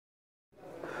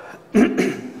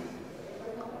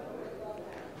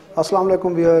Assalamu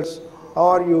alaikum viewers, how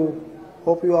are you?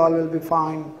 Hope you all will be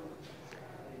fine.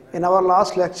 In our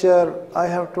last lecture, I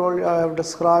have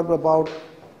described about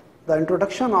the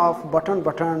introduction of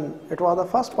button. It was the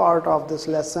first part of this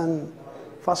lesson,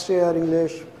 first year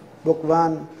English, book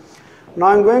 1. Now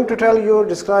I'm going to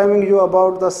describing you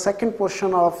about the second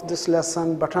portion of this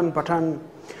lesson, button.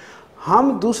 ہم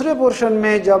دوسرے portion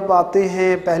میں جب آتے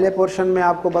ہیں، پہلے portion میں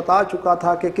آپ کو بتا چکا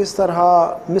تھا کہ کس طرح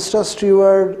مسٹر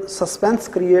سٹیورڈ سسپینس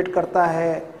کریٹ کرتا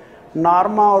ہے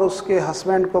نارما اور اس کے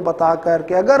ہسبینڈ کو بتا کر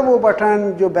کہ اگر وہ بٹن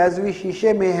جو بیضوی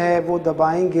شیشے میں ہے وہ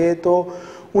دبائیں گے تو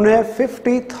انہیں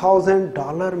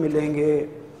 $50,000 ملیں گے.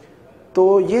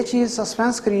 تو یہ چیز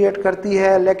سسپینس کریٹ کرتی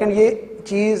ہے، لیکن یہ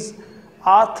چیز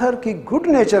آتھر کی گڈ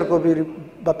نیچر کو بھی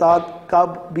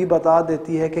بتا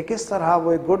دیتی ہے کہ کس طرح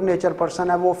وہ ایک گڈ نیچر پرسن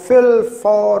ہے. وہ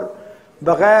فور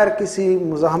بغیر کسی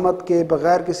مزاحمت کے،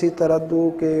 بغیر کسی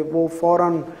تردد کے، وہ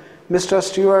فوراً مسٹر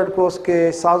سٹیورڈ کو اس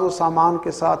کے ساز و سامان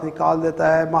کے ساتھ نکال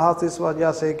دیتا ہے، محض اس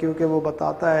وجہ سے کیونکہ وہ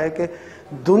بتاتا ہے کہ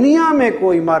دنیا میں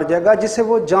کوئی مر جائے گا جسے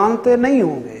وہ جانتے نہیں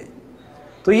ہوں گے.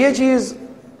 تو یہ چیز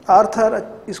آرتھر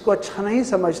اس کو اچھا نہیں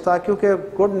سمجھتا کیونکہ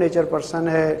گڈ نیچر پرسن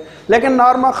ہے، لیکن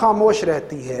نارما خاموش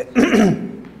رہتی ہے.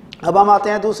 اب ہم آتے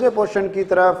ہیں دوسرے پورشن کی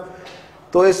طرف.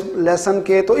 تو اس لیسن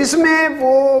کے تو اس میں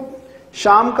وہ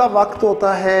شام کا وقت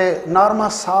ہوتا ہے، نارما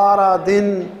سارا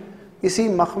دن اسی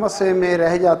مخمصے میں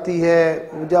رہ جاتی ہے.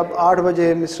 جب 8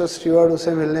 بجے مسٹر سٹیورڈ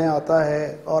اسے ملنے آتا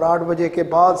ہے اور 8 بجے کے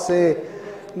بعد سے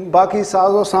باقی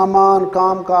ساز و سامان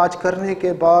کام کاج کرنے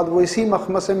کے بعد وہ اسی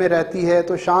مخمصے میں رہتی ہے.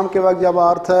 تو شام کے وقت جب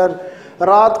آرتھر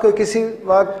رات کو کسی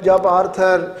وقت جب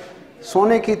آرتھر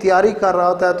سونے کی تیاری کر رہا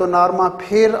ہوتا ہے تو نارما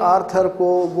پھر آرتھر کو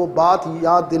وہ بات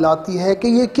یاد دلاتی ہے کہ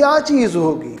یہ کیا چیز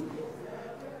ہوگی،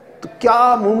 تو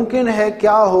کیا ممکن ہے،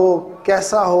 کیا ہو،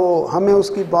 کیسا ہو، ہمیں اس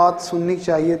کی بات سننی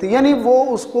چاہیے تھی. یعنی وہ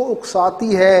اس کو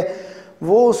اکساتی ہے،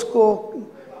 وہ اس کو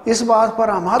اس بات پر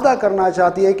آمادہ کرنا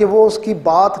چاہتی ہے کہ وہ اس کی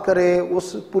بات کرے،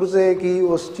 اس پرزے کی،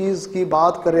 اس چیز کی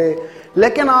بات کرے،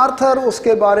 لیکن آرتھر اس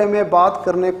کے بارے میں بات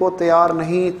کرنے کو تیار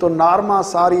نہیں. تو نارما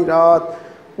ساری رات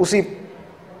اسی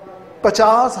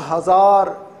 50,000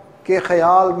 کے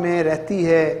خیال میں رہتی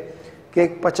ہے کہ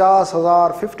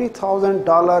 50,000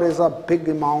 $50,000 از اے بگ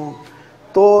اماؤنٹ.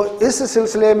 تو اس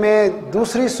سلسلے میں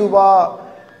دوسری صبح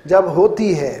جب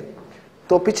ہوتی ہے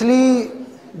تو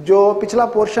پچھلا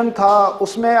پورشن تھا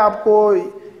اس میں آپ کو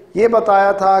یہ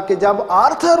بتایا تھا کہ جب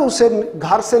آرتھر اسے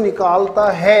گھر سے نکالتا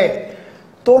ہے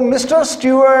تو مسٹر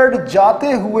سٹیورڈ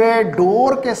جاتے ہوئے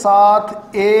ڈور کے ساتھ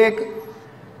ایک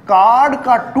کارڈ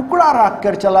کا ٹکڑا رکھ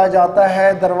کر چلا جاتا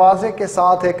ہے. دروازے کے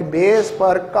ساتھ ایک میز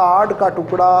پر کارڈ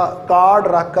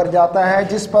رکھ کر جاتا ہے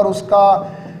جس پر اس کا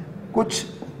کچھ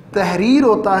تحریر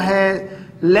ہوتا ہے.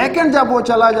 لیکن جب وہ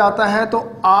چلا جاتا ہے تو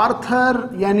آرتھر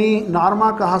یعنی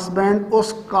نارما کا ہسبینڈ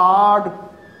اس کارڈ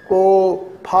کو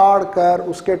پھاڑ کر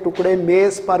اس کے ٹکڑے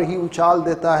میز پر ہی اچھال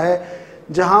دیتا ہے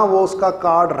جہاں وہ اس کا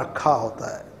کارڈ رکھا ہوتا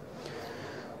ہے.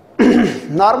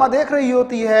 نارما دیکھ رہی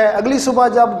ہوتی ہے. اگلی صبح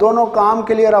جب دونوں کام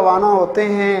کے لیے روانہ ہوتے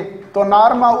ہیں تو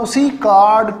نارما اسی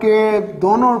کارڈ کے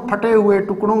دونوں پھٹے ہوئے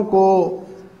ٹکڑوں کو،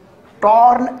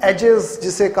 ٹارن ایجز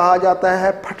جسے کہا جاتا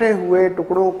ہے، پھٹے ہوئے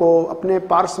ٹکڑوں کو اپنے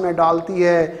پرس میں ڈالتی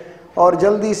ہے اور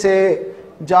جلدی سے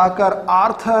جا کر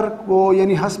آرتھر کو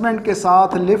یعنی ہسبینڈ کے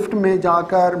ساتھ لفٹ میں جا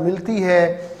کر ملتی ہے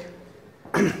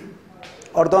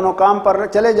اور دونوں کام پر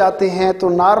چلے جاتے ہیں. تو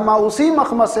نارما اسی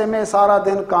مخمصے میں سارا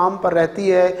دن کام پر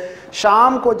رہتی ہے.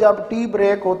 شام کو جب ٹی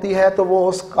بریک ہوتی ہے تو وہ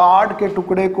اس کارڈ کے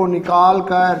ٹکڑے کو نکال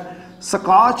کر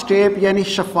سکاچ ٹیپ یعنی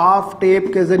شفاف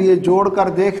ٹیپ کے ذریعے جوڑ کر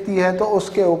دیکھتی ہے تو اس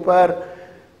کے اوپر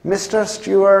مسٹر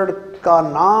سٹیورڈ کا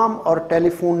نام اور ٹیلی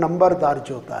فون نمبر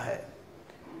درج ہوتا ہے.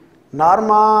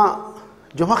 نارما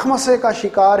جو مخمصے کا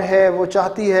شکار ہے وہ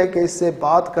چاہتی ہے کہ اس سے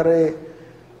بات کرے.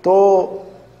 تو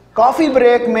کافی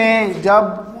بریک میں جب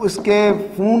اس کے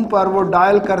فون پر وہ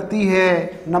ڈائل کرتی ہے،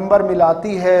 نمبر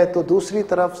ملاتی ہے، تو دوسری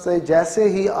طرف سے جیسے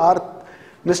ہی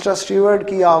مسٹر سٹیورڈ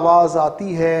کی آواز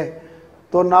آتی ہے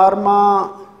تو نارما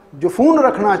جو فون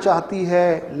رکھنا چاہتی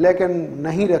ہے لیکن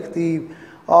نہیں رکھتی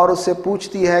اور اس سے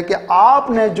پوچھتی ہے کہ آپ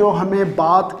نے جو ہمیں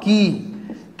بات کی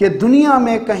کہ دنیا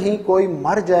میں کہیں کوئی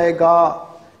مر جائے گا،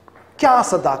 کیا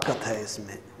صداقت ہے اس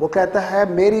میں؟ وہ کہتا ہے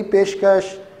میری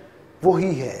پیشکش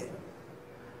وہی ہے،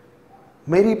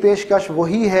 میری پیشکش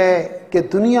وہی ہے کہ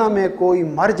دنیا میں کوئی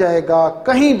مر جائے گا،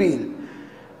 کہیں بھی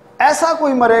ایسا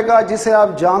کوئی مرے گا جسے آپ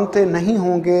جانتے نہیں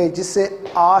ہوں گے، جس سے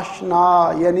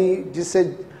آشنا یعنی جسے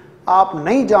آپ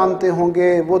نہیں جانتے ہوں گے،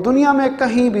 وہ دنیا میں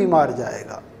کہیں بھی مر جائے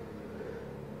گا،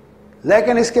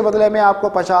 لیکن اس کے بدلے میں آپ کو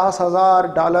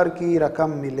 $50,000 کی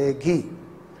رقم ملے گی.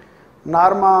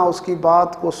 نارما اس کی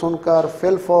بات کو سن کر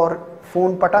فل فور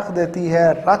فون پٹک دیتی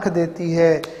ہے، رکھ دیتی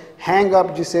ہے. ہینگ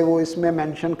اپ جسے وہ اس میں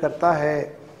مینشن کرتا ہے.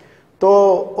 تو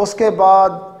اس کے بعد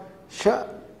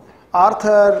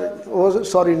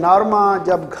نارما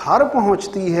جب گھر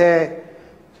پہنچتی ہے،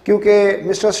 کیونکہ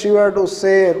مسٹر اسٹیورٹ اس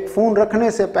سے فون رکھنے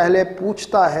سے پہلے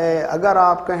پوچھتا ہے اگر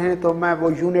آپ کہیں تو میں وہ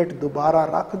یونٹ دوبارہ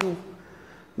رکھ دوں.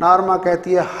 نارما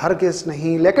کہتی ہے ہرگز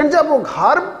نہیں. لیکن جب وہ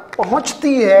گھر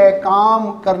پہنچتی ہے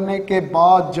کام کرنے کے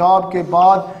بعد، جاب کے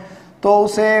بعد، تو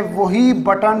اسے وہی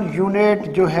بٹن یونٹ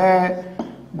جو ہے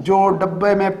جو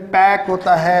ڈبے میں پیک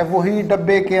ہوتا ہے، وہی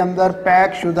ڈبے کے اندر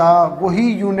پیک شدہ وہی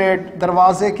یونٹ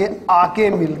دروازے کے آگے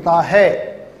ملتا ہے.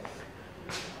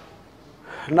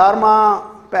 نارما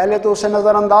پہلے تو اسے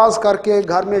نظر انداز کر کے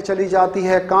گھر میں چلی جاتی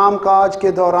ہے کام کاج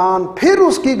کے دوران، پھر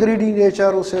اس کی گریڈی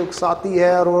نیچر اسے اکساتی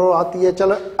ہے اور وہ آتی ہے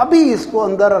چلو ابھی اس کو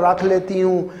اندر رکھ لیتی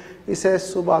ہوں، اسے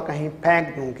صبح کہیں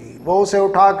پھینک دوں گی. وہ اسے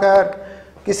اٹھا کر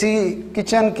کسی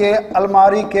کچن کے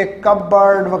الماری کے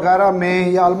کپبرڈ وغیرہ میں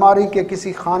یا الماری کے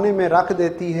کسی خانے میں رکھ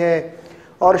دیتی ہے.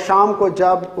 اور شام کو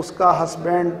جب اس کا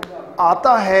ہسبینڈ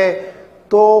آتا ہے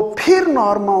تو پھر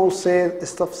نارما اس سے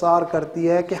استفسار کرتی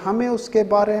ہے کہ ہمیں اس کے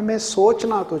بارے میں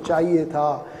سوچنا تو چاہیے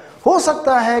تھا. ہو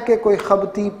سکتا ہے کہ کوئی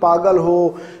خبتی پاگل ہو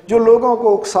جو لوگوں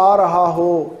کو اکسا رہا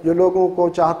ہو، جو لوگوں کو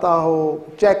چاہتا ہو،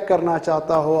 چیک کرنا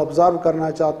چاہتا ہو، آبزرو کرنا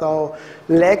چاہتا ہو،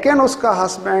 لیکن اس کا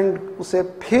ہسبینڈ اسے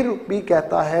پھر بھی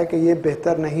کہتا ہے کہ یہ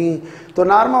بہتر نہیں. تو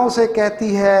نارما اسے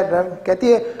کہتی ہے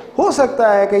ہو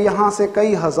سکتا ہے کہ یہاں سے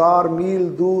کئی ہزار میل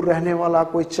دور رہنے والا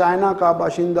کوئی چائنا کا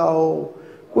باشندہ ہو،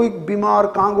 کوئی بیمار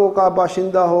کانگو کا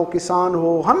باشندہ ہو، کسان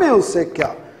ہو، ہمیں اس سے کیا.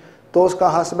 تو اس کا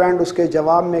ہسبینڈ اس کے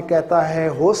جواب میں کہتا ہے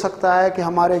ہو سکتا ہے کہ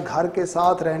ہمارے گھر کے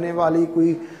ساتھ رہنے والی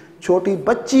کوئی چھوٹی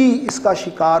بچی اس کا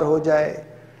شکار ہو جائے.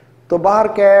 تو باہر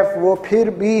کیف وہ پھر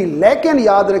بھی، لیکن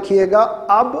یاد رکھیے گا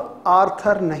اب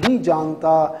آرتھر نہیں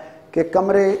جانتا کہ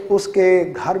کمرے اس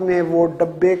کے گھر میں وہ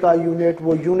ڈبے کا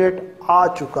یونٹ آ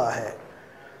چکا ہے.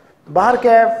 باہر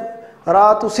کیف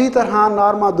رات اسی طرح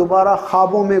نارما دوبارہ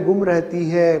خوابوں میں گم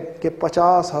رہتی ہے کہ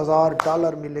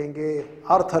 $50,000 ملیں گے.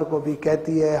 آرتھر کو بھی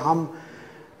کہتی ہے، ہم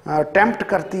ٹیمپٹ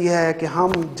کرتی ہے کہ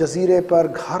ہم جزیرے پر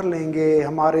گھر لیں گے،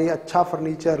 ہمارے اچھا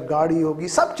فرنیچر، گاڑی ہوگی،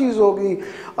 سب چیز ہوگی.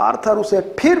 آرتھر اسے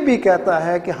پھر بھی کہتا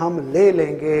ہے کہ ہم لے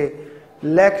لیں گے،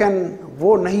 لیکن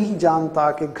وہ نہیں جانتا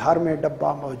کہ گھر میں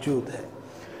ڈبہ موجود ہے.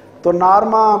 تو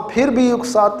نارما پھر بھی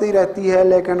اکساتی رہتی ہے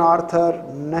لیکن آرتھر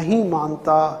نہیں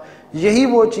مانتا. یہی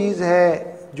وہ چیز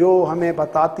ہے جو ہمیں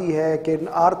بتاتی ہے کہ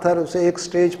آرتھر اسے ایک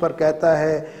سٹیج پر کہتا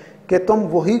ہے کہ تم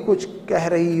وہی کچھ کہہ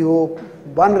رہی ہو،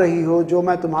 بن رہی ہو جو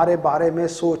میں تمہارے بارے میں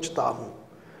سوچتا ہوں.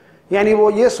 یعنی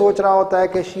وہ یہ سوچ رہا ہوتا ہے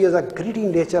کہ شی از اے گریڈی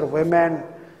نیچر ویمن،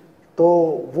 تو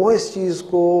وہ اس چیز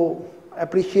کو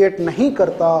اپریشیٹ نہیں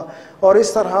کرتا اور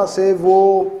اس طرح سے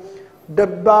وہ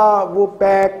ڈبہ، وہ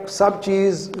پیک، سب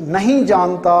چیز نہیں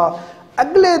جانتا.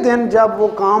 اگلے دن جب وہ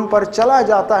کام پر چلا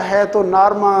جاتا ہے تو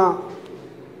نارما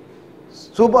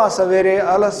صبح سویرے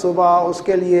صبح اس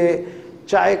کے لیے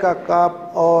چائے کا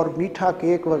کپ اور میٹھا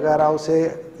کیک وغیرہ اسے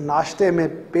ناشتے میں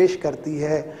پیش کرتی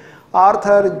ہے.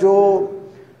 آرتھر جو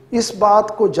اس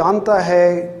بات کو جانتا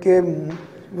ہے کہ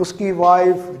اس کی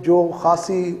وائف جو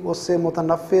خاصی اس سے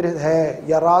متنفر ہے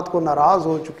یا رات کو ناراض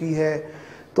ہو چکی ہے،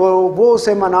 تو وہ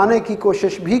اسے منانے کی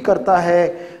کوشش بھی کرتا ہے،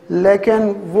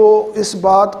 لیکن وہ اس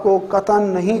بات کو قطعاً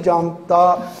نہیں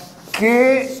جانتا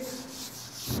کہ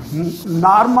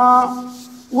نارما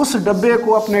اس ڈبے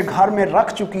کو اپنے گھر میں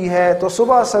رکھ چکی ہے. تو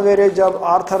صبح سویرے جب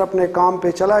آرتھر اپنے کام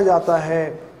پہ چلا جاتا ہے،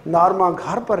 نارما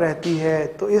گھر پر رہتی ہے.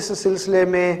 تو اس سلسلے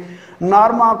میں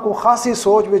نارما کو خاصی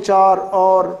سوچ بچار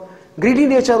اور گریڈی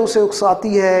نیچر اسے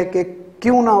اکساتی ہے کہ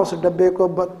کیوں نہ اس ڈبے کو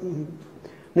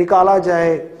نکالا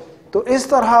جائے. تو اس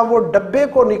طرح وہ ڈبے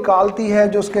کو نکالتی ہے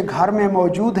جو اس کے گھر میں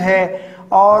موجود ہے،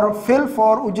 اور فلف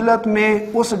اور اجلت میں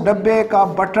اس ڈبے کا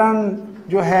بٹن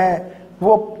جو ہے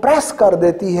وہ پریس کر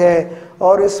دیتی ہے.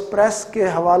 اور اس پریس کے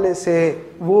حوالے سے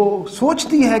وہ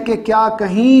سوچتی ہے کہ کیا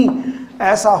کہیں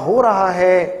ایسا ہو رہا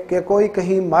ہے کہ کوئی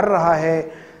کہیں مر رہا ہے.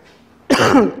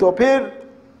 تو پھر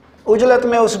اجلت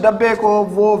میں اس ڈبے کو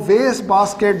وہ ویسٹ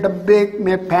باسکٹ ڈبے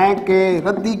میں پھینک کے،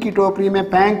 ردی کی ٹوکری میں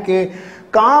پھینک کے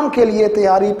کام کے لیے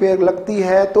تیاری پہ لگتی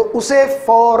ہے. تو اسے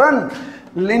فوراً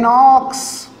لیناکس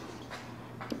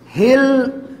ہل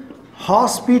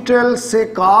ہاسپیٹل سے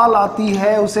کال آتی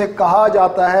ہے. اسے کہا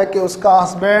جاتا ہے کہ اس کا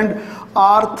ہسبینڈ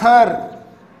آرتھر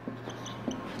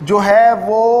جو ہے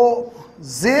وہ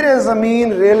زیر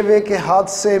زمین ریلوے کے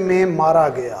حادثے میں مارا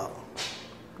گیا.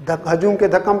 ہجوم کے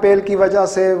دھکم پیل کی وجہ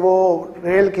سے وہ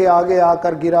ریل کے آگے آ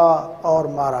کر گرا اور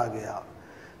مارا گیا.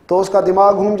 تو اس کا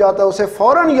دماغ گھوم جاتا ہے. اسے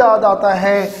فوراً یاد آتا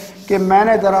ہے کہ میں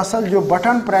نے دراصل جو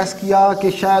بٹن پریس کیا کہ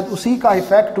شاید اسی کا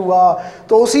ایفیکٹ ہوا.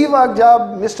 تو اسی وقت جب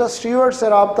مسٹر اسٹیورٹ سے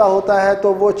رابطہ ہوتا ہے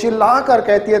تو وہ چلا کر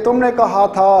کہتی ہے تم نے کہا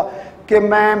تھا کہ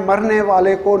میں مرنے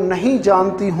والے کو نہیں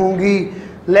جانتی ہوں گی.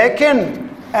 لیکن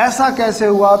ایسا کیسے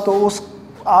ہوا؟ تو اس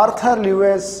آرتھر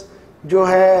لیوس جو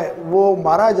ہے وہ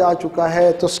مارا جا چکا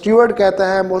ہے. تو اسٹیورٹ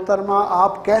کہتا ہے محترمہ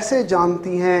آپ کیسے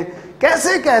جانتی ہیں، کیسے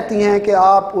کہتی ہیں کہ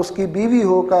آپ اس کی بیوی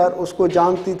ہو کر اس کو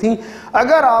جانتی تھیں؟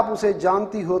 اگر آپ اسے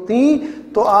جانتی ہوتی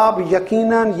تو آپ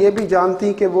یقیناً یہ بھی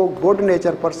جانتی کہ وہ گڈ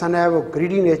نیچر پرسن ہے، وہ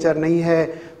گریڈی نیچر نہیں ہے.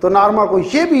 تو نارما کو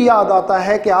یہ بھی یاد آتا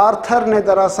ہے کہ آرتھر نے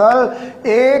دراصل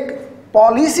ایک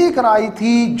پالیسی کرائی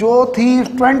تھی جو تھی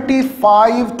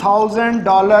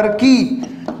 $25,000 کی،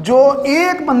 جو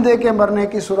ایک بندے کے مرنے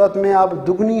کی صورت میں اب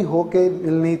دگنی ہو کے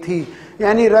ملنی تھی.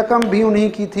 یعنی رقم بھی انہی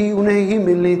کی تھی، انہیں ہی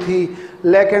ملنی تھی،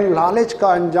 لیکن لالچ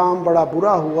کا انجام بڑا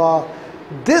برا ہوا.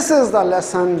 دس از دا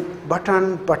لیسن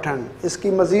بٹن بٹن. اس کی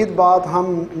مزید بات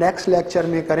ہم نیکسٹ لیکچر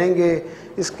میں کریں گے،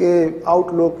 اس کے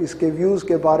آؤٹ لک، اس کے ویوز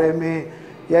کے بارے میں،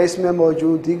 یا اس میں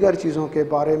موجود دیگر چیزوں کے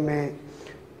بارے میں.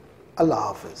 اللہ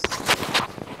حافظ.